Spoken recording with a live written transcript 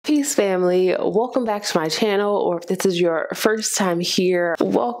Peace family, welcome back to my channel, or if this is your first time here,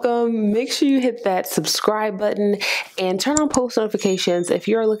 welcome. Make sure you hit that subscribe button and turn on post notifications if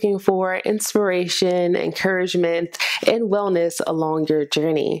you're looking for inspiration, encouragement, and wellness along your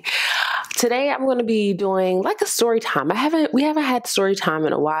journey. Today I'm going to be doing like a story time. We haven't had story time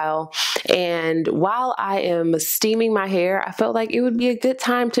in a while, and while I am steaming my hair, I felt like it would be a good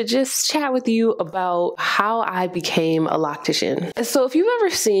time to just chat with you about how I became a loctician. So if you've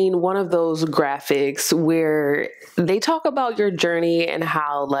ever seen one of those graphics where they talk about your journey and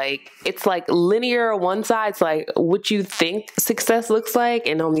how like it's like linear on one side, it's like what you think success looks like,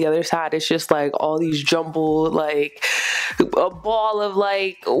 and on the other side it's just like all these jumbled, like a ball of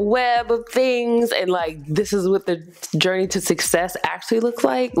like web of things, and like this is what the journey to success actually looks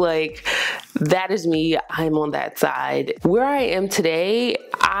like that is me. I'm on that side. Where I am today,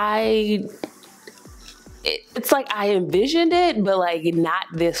 it's like I envisioned it, but like not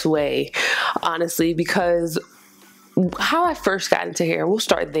this way, honestly, because how I first got into hair, we'll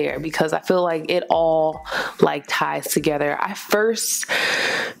start there because I feel like it all like ties together. I first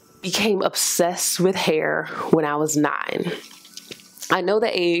became obsessed with hair when I was 9. I know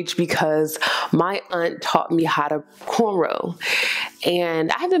the age because my aunt taught me how to cornrow,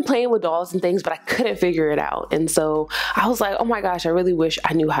 and I've been playing with dolls and things, but I couldn't figure it out. And so I was like, oh my gosh, I really wish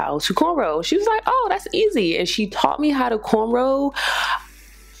I knew how to cornrow. She was like, oh, that's easy. And she taught me how to cornrow.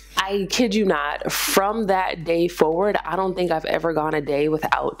 I kid you not, from that day forward, I don't think I've ever gone a day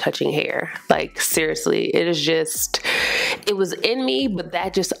without touching hair. Like seriously, it was in me, but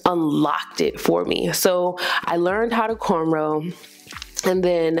that just unlocked it for me. So I learned how to cornrow. And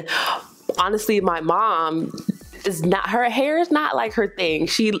then honestly, my mom her hair is not like her thing.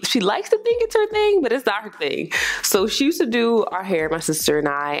 She likes to think it's her thing, but it's not her thing. So she used to do our hair, my sister and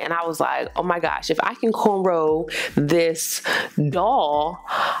I was like, oh my gosh, if I can cornrow this doll,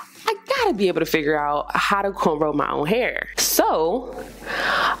 I gotta be able to figure out how to cornrow my own hair. So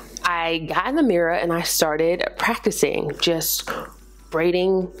I got in the mirror and I started practicing just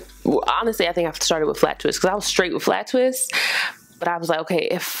braiding. Honestly, I think I started with flat twists because I was straight with flat twists. But I was like, okay,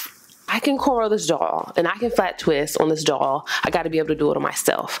 if I can cornrow this doll and I can flat twist on this doll, I got to be able to do it on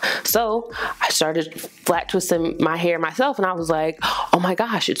myself. So I started flat twisting my hair myself, and I was like, oh my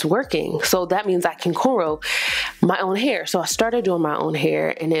gosh, it's working. So that means I can cornrow my own hair. So I started doing my own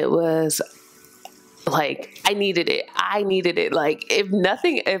hair, and it was like, I needed it. Like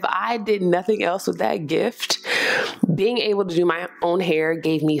if I did nothing else with that gift, being able to do my own hair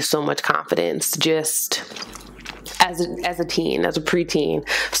gave me so much confidence just as a teen, as a preteen.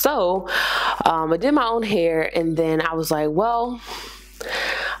 So I did my own hair, and then I was like, well,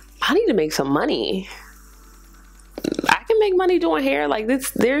 I need to make some money. I can make money doing hair like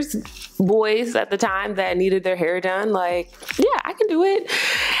this. There's boys at the time that needed their hair done. Like, yeah, I can do it.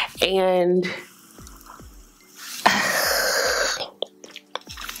 And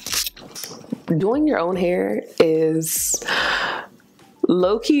doing your own hair is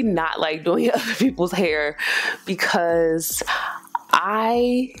low-key not like doing other people's hair, because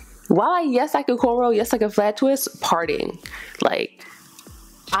yes, I could cornrow, yes, I could flat twist, parting. Like,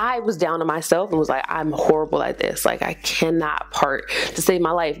 I was down on myself and was like, I'm horrible at this. Like, I cannot part to save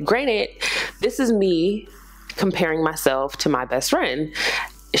my life. Granted, this is me comparing myself to my best friend.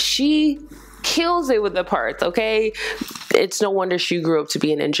 She kills it with the parts, okay? It's no wonder she grew up to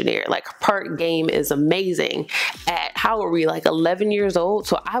be an engineer. Like, part game is amazing. At how are we, like 11 years old?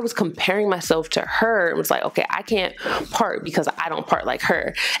 So I was comparing myself to her and was like, okay, I can't part because I don't part like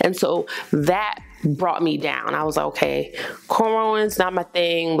her. And so that brought me down. I was like, okay, cornrowing's not my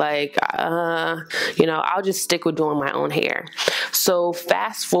thing. Like, I'll just stick with doing my own hair. So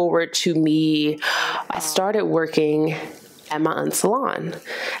fast forward to me, I started working at my aunt's salon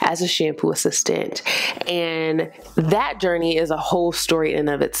as a shampoo assistant, and that journey is a whole story in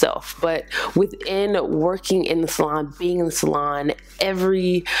and of itself. But within working in the salon, being in the salon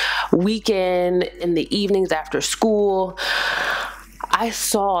every weekend in the evenings after school, I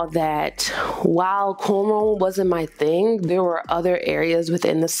saw that while cornrow wasn't my thing, there were other areas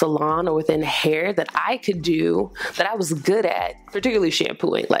within the salon or within hair that I could do that I was good at, particularly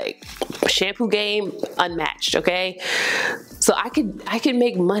shampooing. Like, shampoo game unmatched, okay? So I could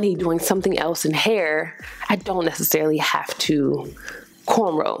make money doing something else in hair. I don't necessarily have to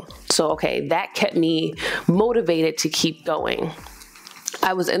cornrow. So okay, that kept me motivated to keep going.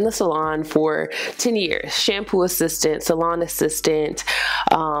 I was in the salon for 10 years, shampoo assistant, salon assistant.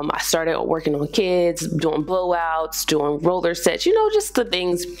 I started working on kids, doing blowouts, doing roller sets, just the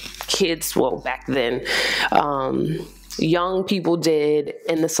things kids, well, back then, young people did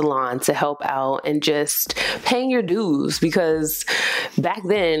in the salon to help out and just paying your dues, because back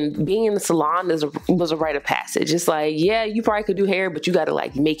then being in the salon was a rite of passage. It's like, yeah, you probably could do hair, but you got to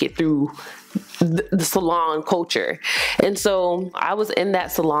like make it through the salon culture. And so I was in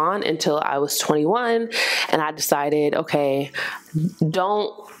that salon until I was 21, and I decided, okay,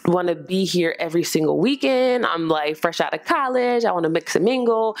 don't want to be here every single weekend. I'm like fresh out of college. I want to mix and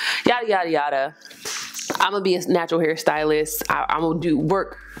mingle, yada, yada, yada. I'm going to be a natural hairstylist. I'm going to do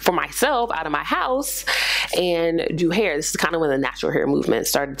work for myself out of my house and do hair. This is kind of when the natural hair movement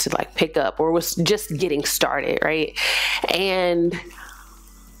started to like pick up, or was just getting started, right? And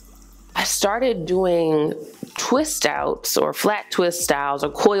I started doing twist outs or flat twist styles or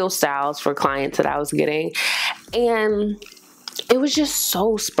coil styles for clients that I was getting. And it was just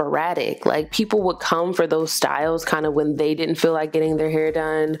so sporadic. Like, people would come for those styles kind of when they didn't feel like getting their hair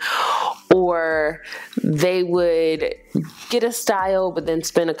done, or they would get a style but then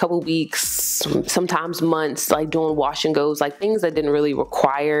spend a couple weeks, sometimes months, like doing wash and goes, like things that didn't really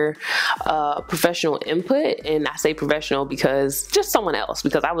require professional input. And I say professional because just someone else,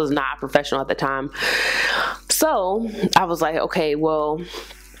 because I was not professional at the time. So I was like, okay, well,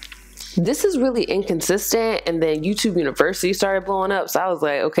 this is really inconsistent. And then YouTube University started blowing up. So I was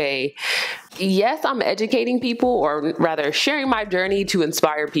like, okay, yes, I'm educating people, or rather sharing my journey to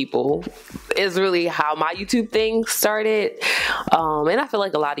inspire people is really how my YouTube thing started. And I feel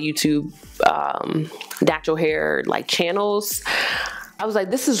like a lot of YouTube natural hair like channels, I was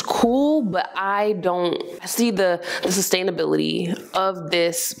like, this is cool, but I don't see the sustainability of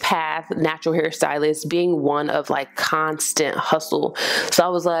this path, natural hairstylist, being one of like constant hustle. So I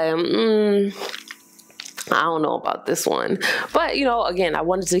was like, I don't know about this one. But, you know, again, I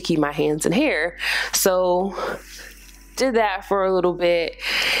wanted to keep my hands in hair. So did that for a little bit.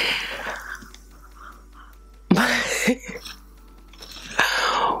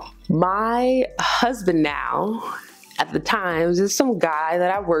 My husband now, at the time, was just some guy that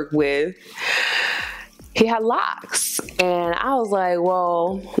I worked with. He had locks. And I was like,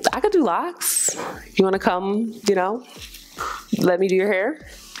 well, I could do locks. You want to come, you know, let me do your hair?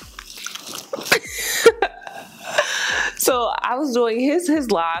 So I was doing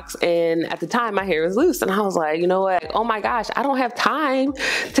his locks, and at the time my hair was loose, and I was like, you know what? Oh my gosh, I don't have time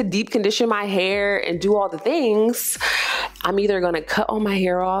to deep condition my hair and do all the things. I'm either going to cut all my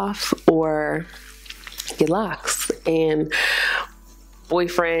hair off or get locks. And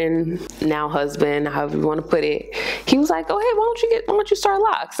boyfriend, now husband, however you want to put it, he was like, oh, hey, why don't you start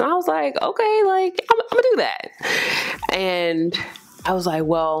locks? And I was like, okay, like I'm gonna do that. And I was like,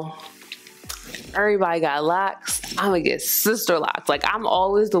 well, everybody got locks, I'm gonna get sister locks. Like, I'm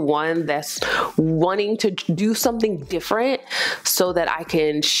always the one that's wanting to do something different so that I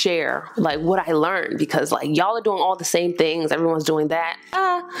can share like what I learned, because like y'all are doing all the same things, everyone's doing that.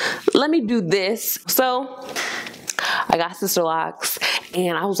 Let me do this. So I got sister locks,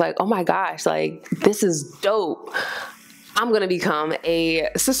 and I was like, oh my gosh, like this is dope. I'm going to become a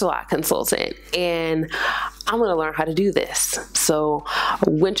sister lock consultant, and I'm going to learn how to do this. So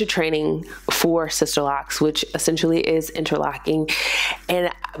went to training for sister locks, which essentially is interlocking. And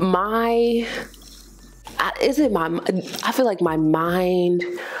I feel like my mind,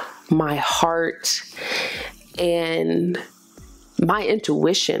 my heart, and my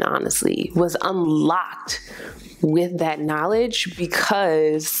intuition, honestly, was unlocked with that knowledge,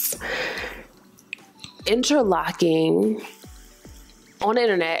 because interlocking on the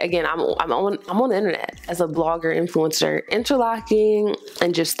internet, again, I'm on the internet as a blogger, influencer. Interlocking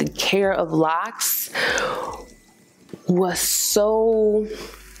and just the care of locks was so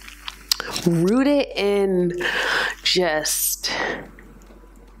rooted in just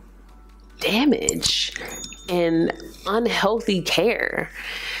damage and unhealthy care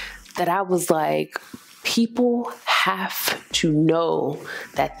that I was like, people have to know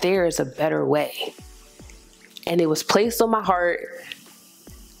that there is a better way. And it was placed on my heart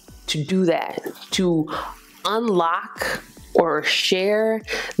to do that, to unlock or share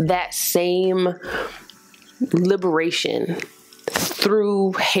that same liberation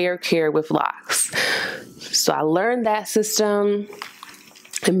through hair care with locks. So I learned that system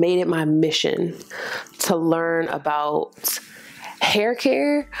and made it my mission to learn about hair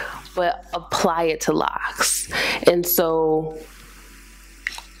care, but apply it to locks. And so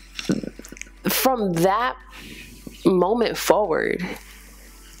from that moment forward,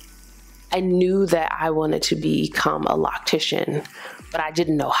 I knew that I wanted to become a loctician, but I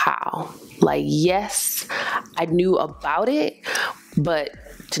didn't know how. Like, yes, I knew about it, but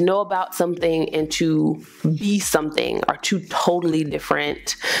to know about something and to be something are two totally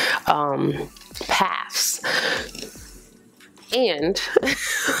different paths. And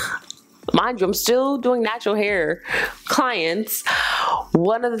mind you, I'm still doing natural hair clients.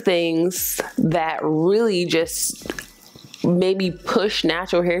 One of the things that really just made me push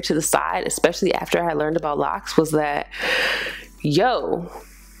natural hair to the side, especially after I learned about locks, was that,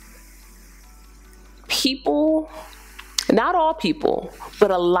 people, not all people,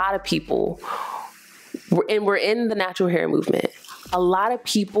 but a lot of people, and we're in the natural hair movement. A lot of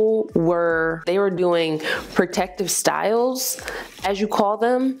people were doing protective styles, as you call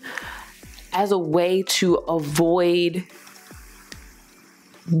them, as a way to avoid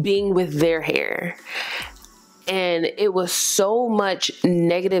being with their hair. And it was so much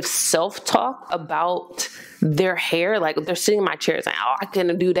negative self-talk about their hair. Like, they're sitting in my chair saying, oh, I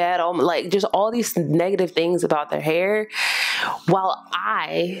couldn't do that. Oh, like, just all these negative things about their hair, while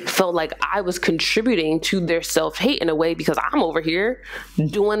I felt like I was contributing to their self-hate in a way, because I'm over here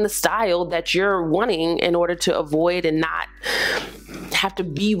doing the style that you're wanting in order to avoid and not have to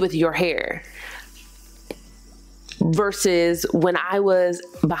be with your hair. Versus when I was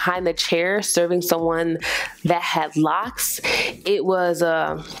behind the chair serving someone that had locks, it was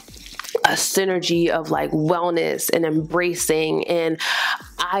a synergy of like wellness and embracing, and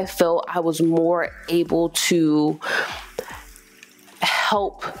I felt I was more able to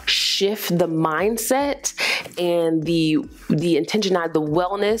help shift the mindset and the intentionality, the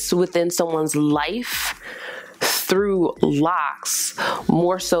wellness within someone's life through locks,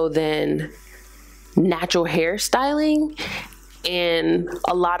 more so than natural hairstyling. And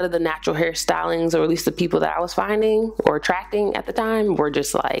a lot of the natural hairstylings, or at least the people that I was finding or attracting at the time, were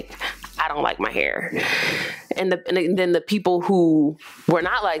just like, I don't like my hair. And then the people who were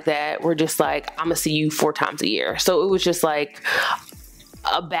not like that were just like, I'm gonna see you 4 times a year. So it was just like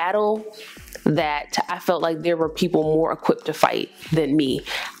a battle that I felt like there were people more equipped to fight than me.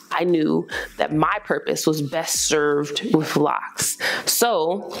 I knew that my purpose was best served with locks.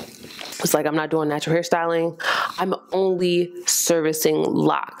 So it's like, I'm not doing natural hairstyling. I'm only servicing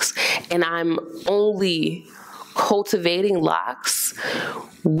locks, and I'm only cultivating locks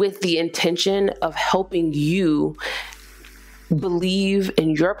with the intention of helping you believe in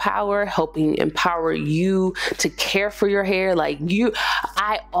your power, helping empower you to care for your hair. Like,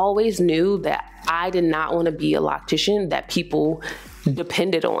 I always knew that I did not want to be a loctician that people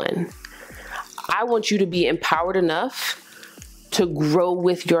depended on. I want you to be empowered enough to grow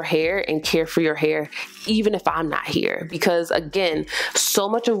with your hair and care for your hair, even if I'm not here. Because again, so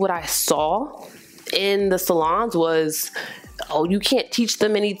much of what I saw in the salons was, oh, you can't teach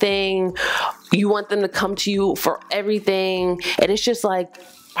them anything. You want them to come to you for everything. And it's just like,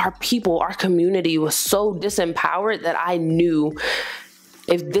 our people, our community was so disempowered that I knew,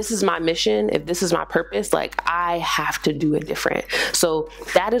 if this is my mission, if this is my purpose, like, I have to do it different. So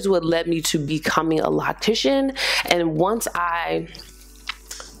that is what led me to becoming a loctician. And once I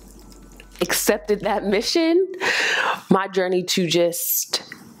accepted that mission, my journey to just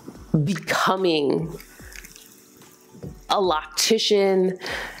becoming a loctician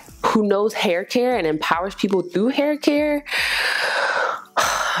who knows hair care and empowers people through hair care,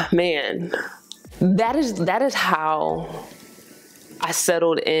 man, that is how I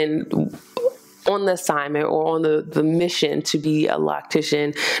settled in on the assignment, or on the mission to be a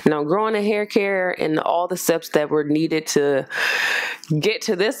loctician. Now, growing a hair care and all the steps that were needed to get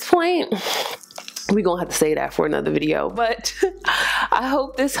to this point, we're gonna have to say that for another video. But I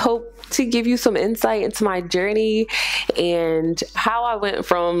hope to give you some insight into my journey and how I went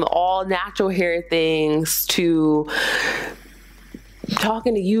from all natural hair things to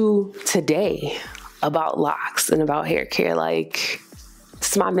talking to you today about locks and about hair care. Like,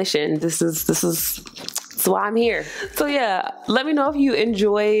 it's my mission. This is why I'm here. So yeah, let me know if you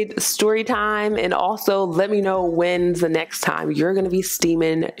enjoyed story time, and also let me know when's the next time you're gonna be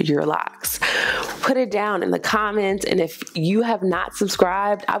steaming your locks. Put it down in the comments, and if you have not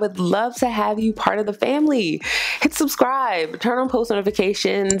subscribed, I would love to have you part of the family. Hit subscribe, turn on post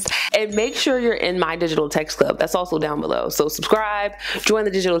notifications, and make sure you're in my digital text club. That's also down below. So subscribe, join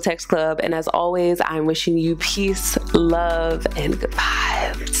the digital text club, and as always, I'm wishing you peace, love, and good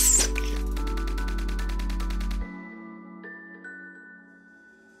vibes.